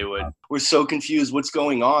 Yeah, they would. We're so confused. What's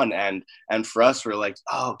going on? And for us, we're like,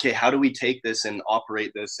 oh, okay, how do we take this and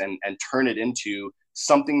operate this and turn it into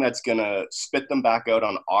something that's going to spit them back out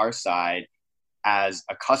on our side as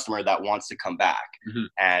a customer that wants to come back?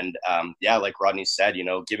 And like Rodney said, you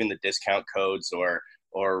know, giving the discount codes or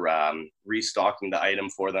restocking the item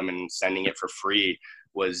for them and sending it for free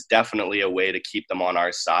was definitely a way to keep them on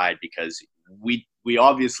our side, because we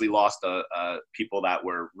obviously lost people that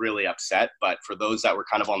were really upset, but for those that were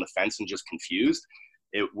kind of on the fence and just confused,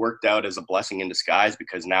 it worked out as a blessing in disguise,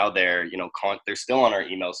 because now they're, you know, they're still on our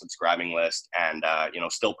email subscribing list and, you know,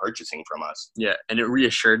 still purchasing from us. Yeah. And it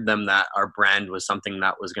reassured them that our brand was something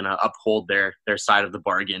that was going to uphold their side of the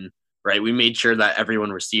bargain, right? We made sure that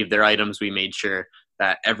everyone received their items. We made sure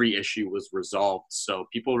that every issue was resolved. So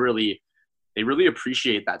people really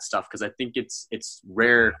appreciate that stuff, because I think it's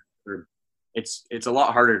rare, or it's a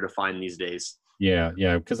lot harder to find these days. Yeah,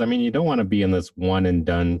 because I mean, you don't want to be in this one and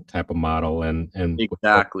done type of model, and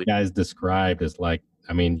exactly what you guys described is like,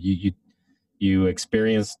 I mean, you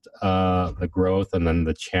experienced the growth and then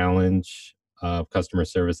the challenge of customer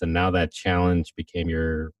service, and now that challenge became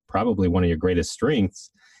probably one of your greatest strengths.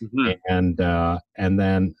 And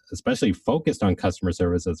then especially focused on customer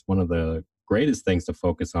service, it's one of the greatest things to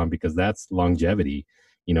focus on, because that's longevity.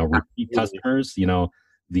 You know, repeat customers. You know,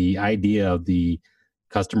 the idea of the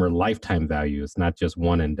customer lifetime value is not just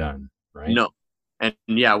one and done, right? No. And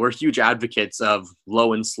yeah, we're huge advocates of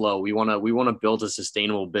low and slow. We want to build a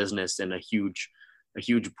sustainable business and a huge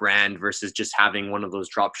brand, versus just having one of those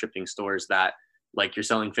drop shipping stores that, like, you're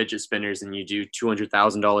selling fidget spinners and you do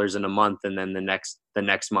 $200,000 in a month, and then the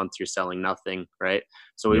next month you're selling nothing, right?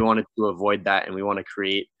 So we wanted to avoid that, and we want to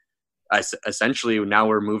create essentially, now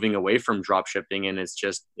we're moving away from drop shipping, and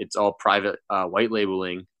it's all private white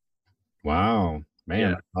labeling. Wow,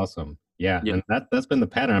 man, awesome. Yeah, and that's been the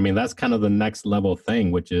pattern. I mean, that's kind of the next level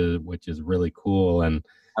thing, which is really cool. And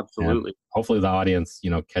absolutely, and hopefully the audience, you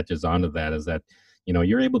know, catches on to that, is that, you know,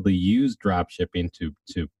 you're able to use drop shipping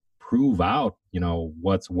to prove out, you know,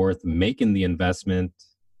 what's worth making the investment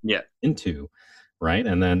into, right?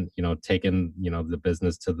 And then, you know, taking, you know, the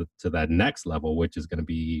business to that next level, which is going to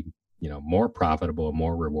be, you know, more profitable,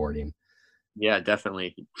 more rewarding. Yeah,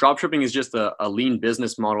 definitely. Dropshipping is just a lean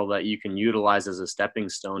business model that you can utilize as a stepping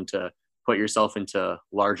stone to put yourself into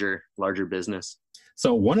larger business.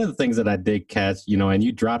 So one of the things that I did catch, and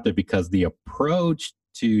you dropped it because the approach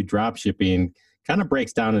to drop shipping kind of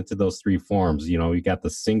breaks down into those three forms. You got the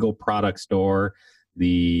single product store,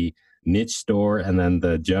 the niche store, and then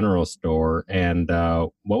the general store. And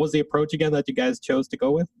what was the approach again that you guys chose to go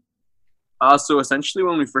with? So essentially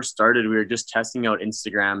when we first started, we were just testing out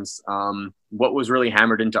Instagrams. What was really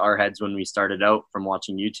hammered into our heads when we started out from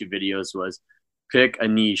watching YouTube videos was pick a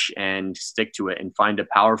niche and stick to it and find a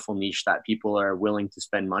powerful niche that people are willing to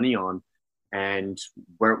spend money on. And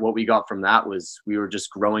what we got from that was we were just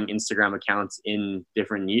growing Instagram accounts in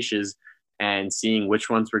different niches and seeing which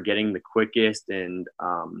ones were getting the quickest and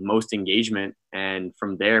most engagement. And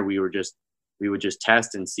from there, we would just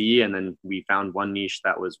test and see. And then we found one niche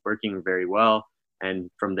that was working very well.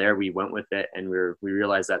 And from there, we went with it. And we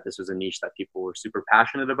realized that this was a niche that people were super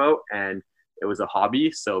passionate about. And it was a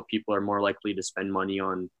hobby. So people are more likely to spend money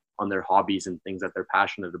on their hobbies and things that they're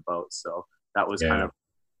passionate about. So that was kind of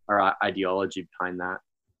our ideology behind that.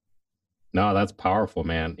 No, that's powerful,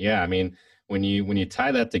 man. Yeah. I mean, when you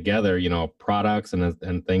tie that together, products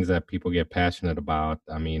and things that people get passionate about,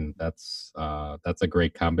 I mean, that's a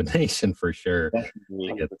great combination for sure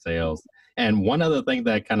to get sales. And one other thing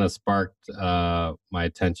that kind of sparked my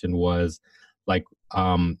attention was like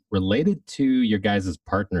related to your guys'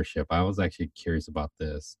 partnership. I was actually curious about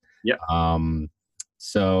this. Yeah.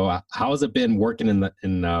 So how has it been working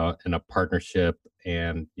in a partnership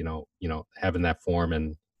and having that form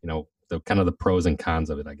and the kind of the pros and cons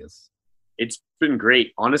of it, I guess? It's been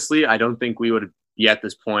great. Honestly, I don't think we would be at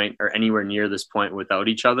this point or anywhere near this point without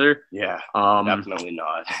each other. Yeah, definitely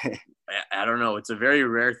not. I don't know. It's a very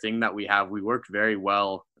rare thing that we have. We work very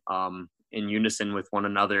well in unison with one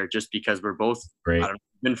another just because we're both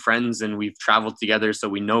been friends and we've traveled together. So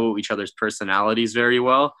we know each other's personalities very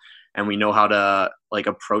well. And we know how to like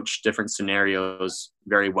approach different scenarios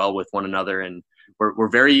very well with one another. And we're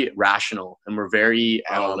very rational and we're very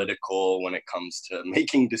analytical when it comes to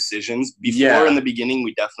making decisions. Before in the beginning,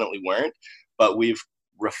 we definitely weren't, but we've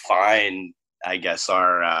refined, I guess,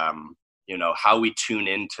 our, how we tune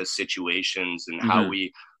into situations and how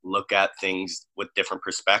we look at things with different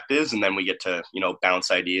perspectives. And then we get to,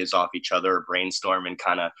 bounce ideas off each other, or brainstorm and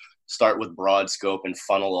kind of start with broad scope and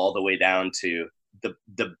funnel all the way down to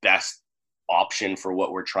the best option for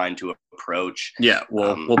what we're trying to approach. Yeah,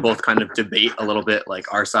 we'll both kind of debate a little bit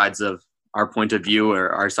like our sides of our point of view or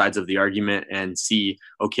our sides of the argument and see,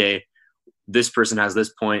 okay, this person has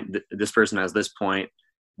this point, this person has this point,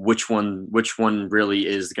 which one really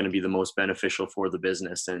is going to be the most beneficial for the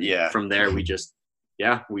business. And from there we just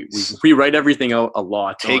we write everything out a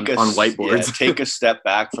lot on whiteboards. Yeah, take a step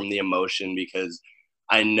back from the emotion, because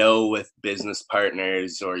I know with business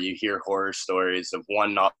partners, or you hear horror stories of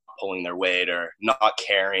one not pulling their weight or not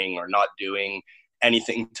caring or not doing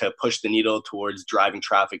anything to push the needle towards driving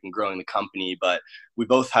traffic and growing the company. But we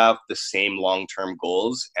both have the same long-term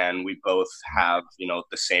goals, and we both have,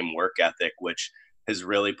 the same work ethic, which has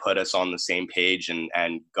really put us on the same page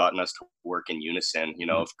and gotten us to work in unison.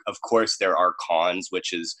 Of course there are cons,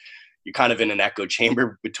 which is you're kind of in an echo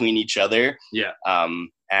chamber between each other. Yeah.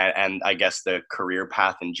 And I guess the career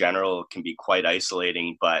path in general can be quite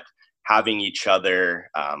isolating, but having each other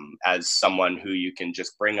as someone who you can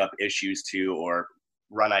just bring up issues to or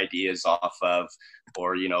run ideas off of,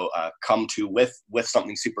 or, come to with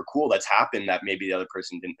something super cool that's happened that maybe the other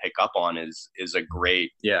person didn't pick up on is a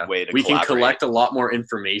great way to we can collect a lot more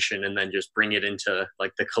information and then just bring it into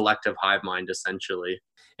like the collective hive mind, essentially.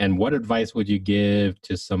 And what advice would you give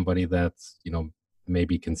to somebody that's,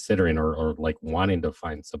 maybe considering or like wanting to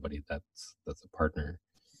find somebody that's a partner?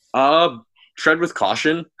 Tread with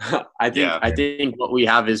caution. I think what we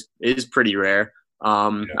have is pretty rare.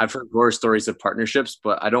 I've heard horror stories of partnerships,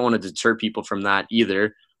 but I don't want to deter people from that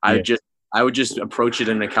either. I would just approach it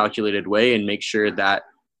in a calculated way and make sure that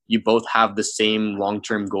you both have the same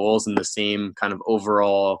long-term goals and the same kind of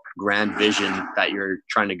overall grand vision that you're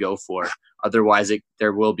trying to go for. Otherwise,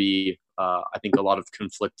 there will be, I think, a lot of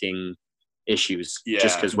conflicting issues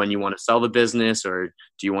just because when you want to sell the business or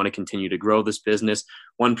do you want to continue to grow this business,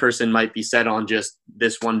 one person might be set on just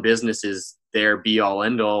this one business is their be all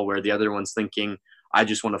end all, where the other one's thinking, I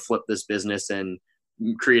just want to flip this business and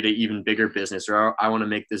create an even bigger business, or I want to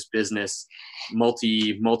make this business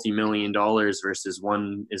multi-million dollars, versus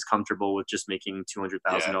one is comfortable with just making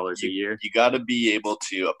 $200,000 a year. You got to be able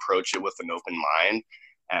to approach it with an open mind.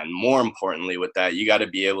 And more importantly with that, you got to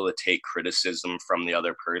be able to take criticism from the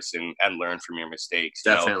other person and learn from your mistakes.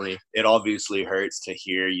 Definitely. It obviously hurts to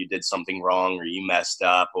hear you did something wrong or you messed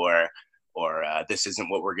up or this isn't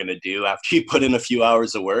what we're going to do after you put in a few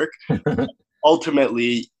hours of work.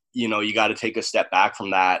 Ultimately, you know, you got to take a step back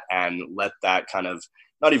from that and let that kind of,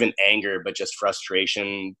 not even anger, but just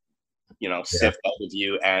frustration, you know, sift out of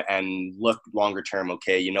you, and look longer term.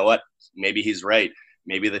 Okay, you know what? Maybe he's right.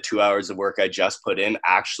 Maybe the 2 hours of work I just put in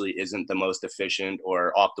actually isn't the most efficient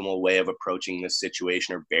or optimal way of approaching this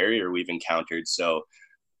situation or barrier we've encountered. So,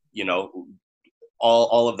 you know,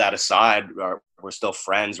 all of that aside, we're still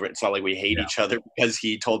friends. It's not like we hate each other because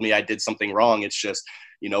he told me I did something wrong. It's just,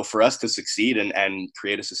 you know, for us to succeed and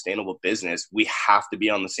create a sustainable business, we have to be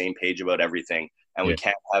on the same page about everything. And we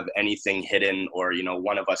can't have anything hidden or, you know,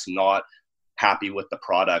 one of us not happy with the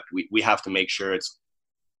product. We have to make sure it's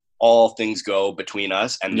all things go between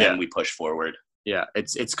us, and then we push forward. Yeah,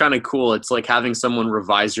 it's kind of cool. It's like having someone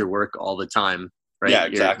revise your work all the time, right? Yeah,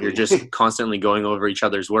 exactly. You're just constantly going over each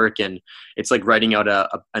other's work, and it's like writing out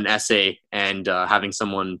an essay and having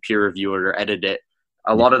someone peer review it or edit it.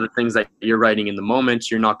 A lot of the things that you're writing in the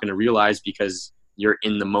moment, you're not going to realize because you're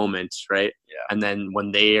in the moment, right? Yeah. And then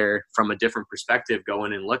when they're from a different perspective, go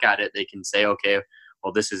in and look at it, they can say, okay,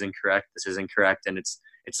 well, this is incorrect. This is incorrect. And it's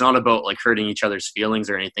not about like hurting each other's feelings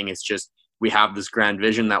or anything. It's just, we have this grand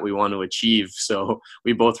vision that we want to achieve. So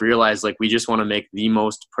we both realize like we just want to make the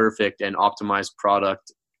most perfect and optimized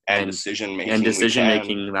product and decision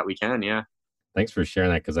making that we can. Yeah. Thanks for sharing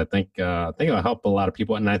that, because I think it'll help a lot of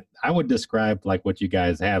people. And I would describe like what you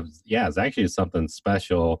guys have. Yeah, it's actually something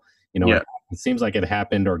special. You know, it seems like it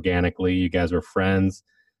happened organically. You guys were friends,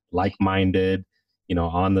 like-minded, you know,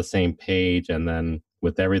 on the same page. And then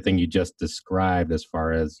with everything you just described, as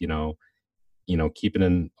far as, you know, keeping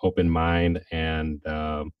an open mind and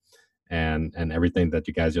everything that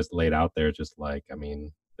you guys just laid out there, just like, I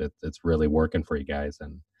mean, it's really working for you guys,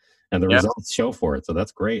 and the results show for it. So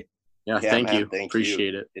that's great. Yeah, thank you.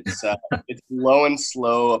 Appreciate it. It's it's low and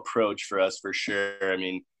slow approach for us for sure. I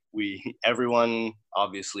mean, everyone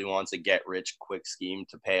obviously wants a get rich quick scheme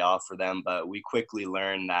to pay off for them, but we quickly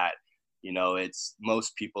learn that, you know, it's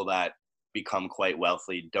most people that become quite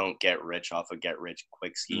wealthy don't get rich off a get rich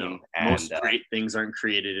quick scheme. No, and most great things aren't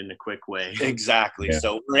created in a quick way. Exactly. Yeah.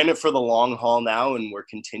 So we're in it for the long haul now, and we're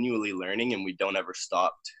continually learning, and we don't ever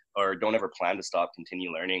plan to stop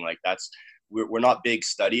continue learning. Like we're not big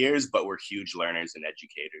studiers, but we're huge learners and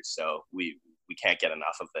educators. So we can't get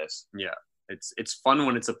enough of this. Yeah. It's fun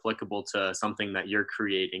when it's applicable to something that you're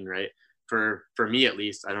creating, right? For me, at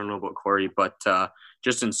least, I don't know about Corey, but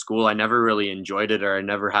just in school, I never really enjoyed it, or I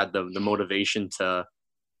never had the motivation to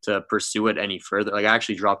pursue it any further. Like I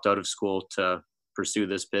actually dropped out of school to pursue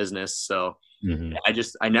this business. So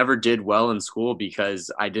I never did well in school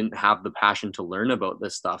because I didn't have the passion to learn about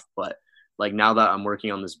this stuff. But like now that I'm working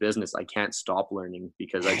on this business, I can't stop learning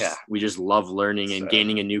because we just love learning and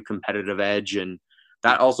gaining a new competitive edge. And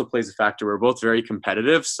that also plays a factor. We're both very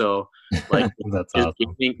competitive. So like that's awesome.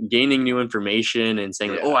 Gaining new information and saying,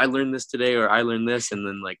 like, oh, I learned this today, or I learned this. And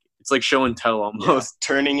then like, it's like show and tell almost. Yeah.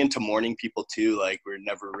 Turning into morning people too. Like we're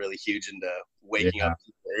never really huge into waking up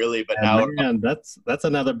early, but that's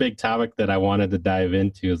another big topic that I wanted to dive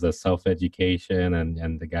into, is the self-education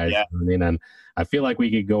and the guys learning. And I feel like we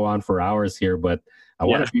could go on for hours here, but I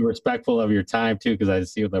want to be respectful of your time too, because I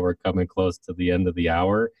see that we're coming close to the end of the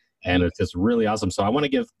hour. And it's just really awesome. So I want to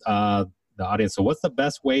give the audience, so what's the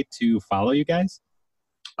best way to follow you guys?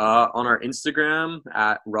 On our Instagram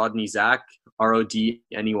at Rodney Zach,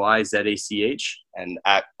 RODNEYZACH. And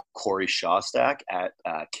at Corey Shostak at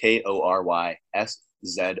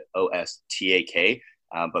KORYSZOSTAK.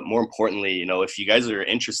 But more importantly, you know, if you guys are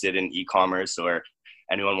interested in e-commerce, or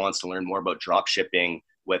anyone wants to learn more about drop shipping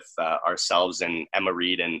with ourselves and Emma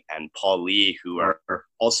Reed and Paul Lee, who are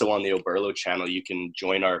also on the Oberlo channel, you can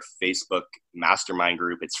join our Facebook mastermind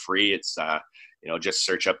group. It's free. It's just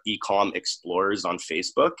search up Ecom Explorers on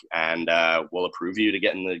Facebook, and we'll approve you to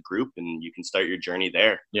get in the group, and you can start your journey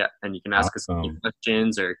there. Yeah, and you can ask us any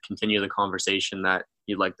questions or continue the conversation that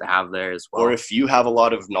you'd like to have there as well. Or if you have a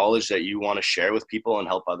lot of knowledge that you want to share with people and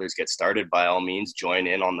help others get started, by all means, join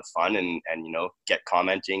in on the fun and get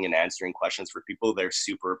commenting and answering questions for people. They're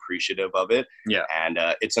super appreciative of it. Yeah. And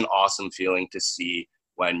it's an awesome feeling to see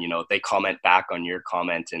when, they comment back on your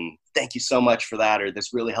comment and thank you so much for that, or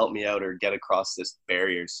this really helped me out, or get across this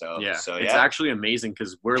barrier. So it's actually amazing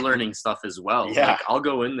because we're learning stuff as well. Yeah. Like I'll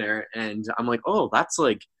go in there and I'm like, oh, that's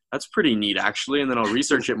pretty neat actually. And then I'll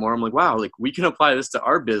research it more. I'm like, wow, like we can apply this to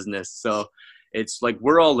our business. So it's like,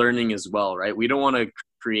 we're all learning as well, right? We don't want to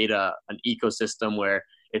create an ecosystem where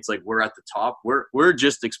it's like we're at the top. We're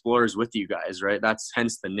just explorers with you guys, right? That's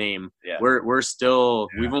hence the name. Yeah. We're still,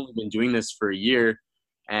 we've only been doing this for a year.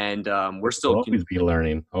 And we're still always be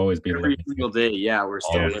learning. Every single day. Yeah, we're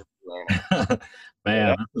still learning.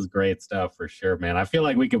 Man, this is great stuff for sure, man. I feel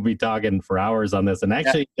like we could be talking for hours on this. And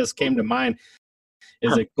actually, it just came to mind.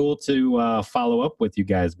 Is it cool to follow up with you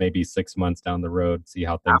guys maybe 6 months down the road, see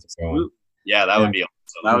how things are going? Yeah, that would be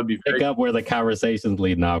awesome. That would be pick up where the conversation's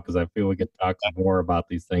lead now, because I feel we could talk more about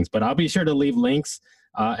these things. But I'll be sure to leave links,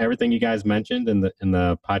 everything you guys mentioned in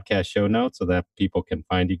the podcast show notes, so that people can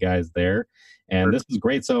find you guys there. And this is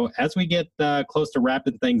great. So as we get close to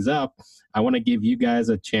wrapping things up, I want to give you guys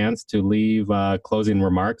a chance to leave closing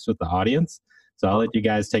remarks with the audience. So I'll let you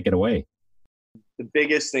guys take it away. The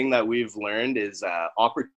biggest thing that we've learned is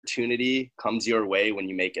opportunity comes your way when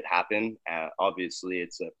you make it happen. Obviously,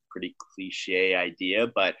 it's a pretty cliche idea,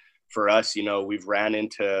 but for us, we've ran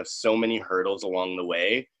into so many hurdles along the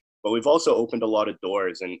way, but we've also opened a lot of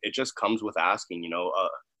doors, and it just comes with asking.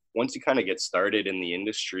 Once you kind of get started in the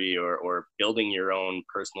industry or building your own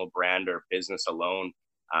personal brand or business alone,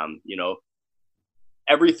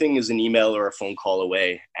 everything is an email or a phone call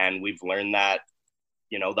away, and we've learned that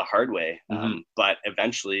the hard way. But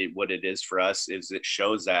eventually what it is for us is it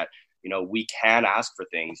shows that, we can ask for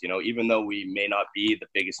things, even though we may not be the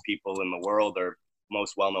biggest people in the world or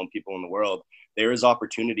most well-known people in the world, there is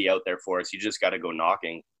opportunity out there for us. You just got to go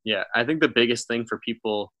knocking. Yeah. I think the biggest thing for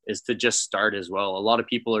people is to just start as well. A lot of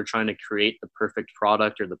people are trying to create the perfect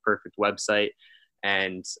product or the perfect website,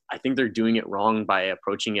 and I think they're doing it wrong by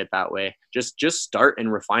approaching it that way. Just start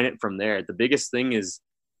and refine it from there. The biggest thing is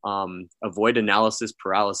avoid analysis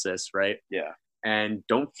paralysis, right? Yeah. And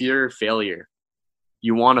don't fear failure.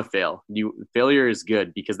 You want to fail. Failure is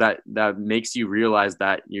good, because that makes you realize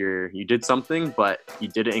that you did something, but you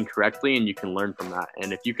did it incorrectly, and you can learn from that.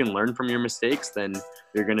 And if you can learn from your mistakes, then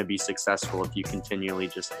you're going to be successful if you continually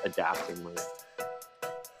just adapt and learn.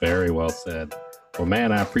 Very well said. Well,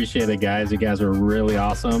 man, I appreciate it, guys. You guys are really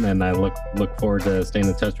awesome, and I look forward to staying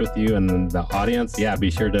in touch with you and the audience. Yeah, be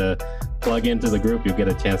sure to plug into the group. You'll get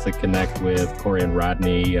a chance to connect with Corey and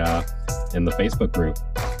Rodney in the Facebook group.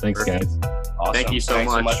 Thanks, guys. Awesome. Thank you so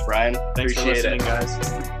much, Brian. Thanks for listening, guys.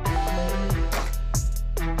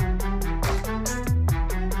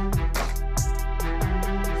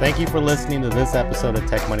 Thank you for listening to this episode of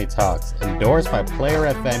Tech Money Talks. Endorsed by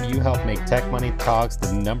Player FM, you help make Tech Money Talks the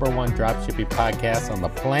 #1 dropshipping podcast on the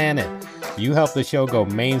planet. You help the show go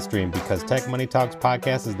mainstream because Tech Money Talks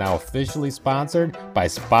podcast is now officially sponsored by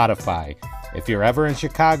Spotify. If you're ever in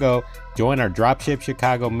Chicago, join our Dropship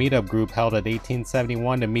Chicago meetup group held at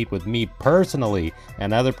 1871 to meet with me personally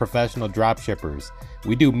and other professional dropshippers.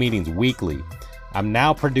 We do meetings weekly. I'm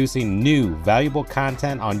now producing new, valuable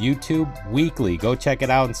content on YouTube weekly. Go check it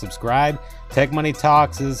out and subscribe. Tech Money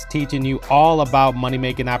Talks is teaching you all about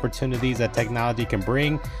money-making opportunities that technology can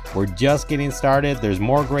bring. We're just getting started. There's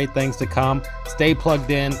more great things to come. Stay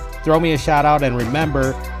plugged in. Throw me a shout out, and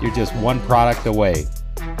remember, you're just one product away.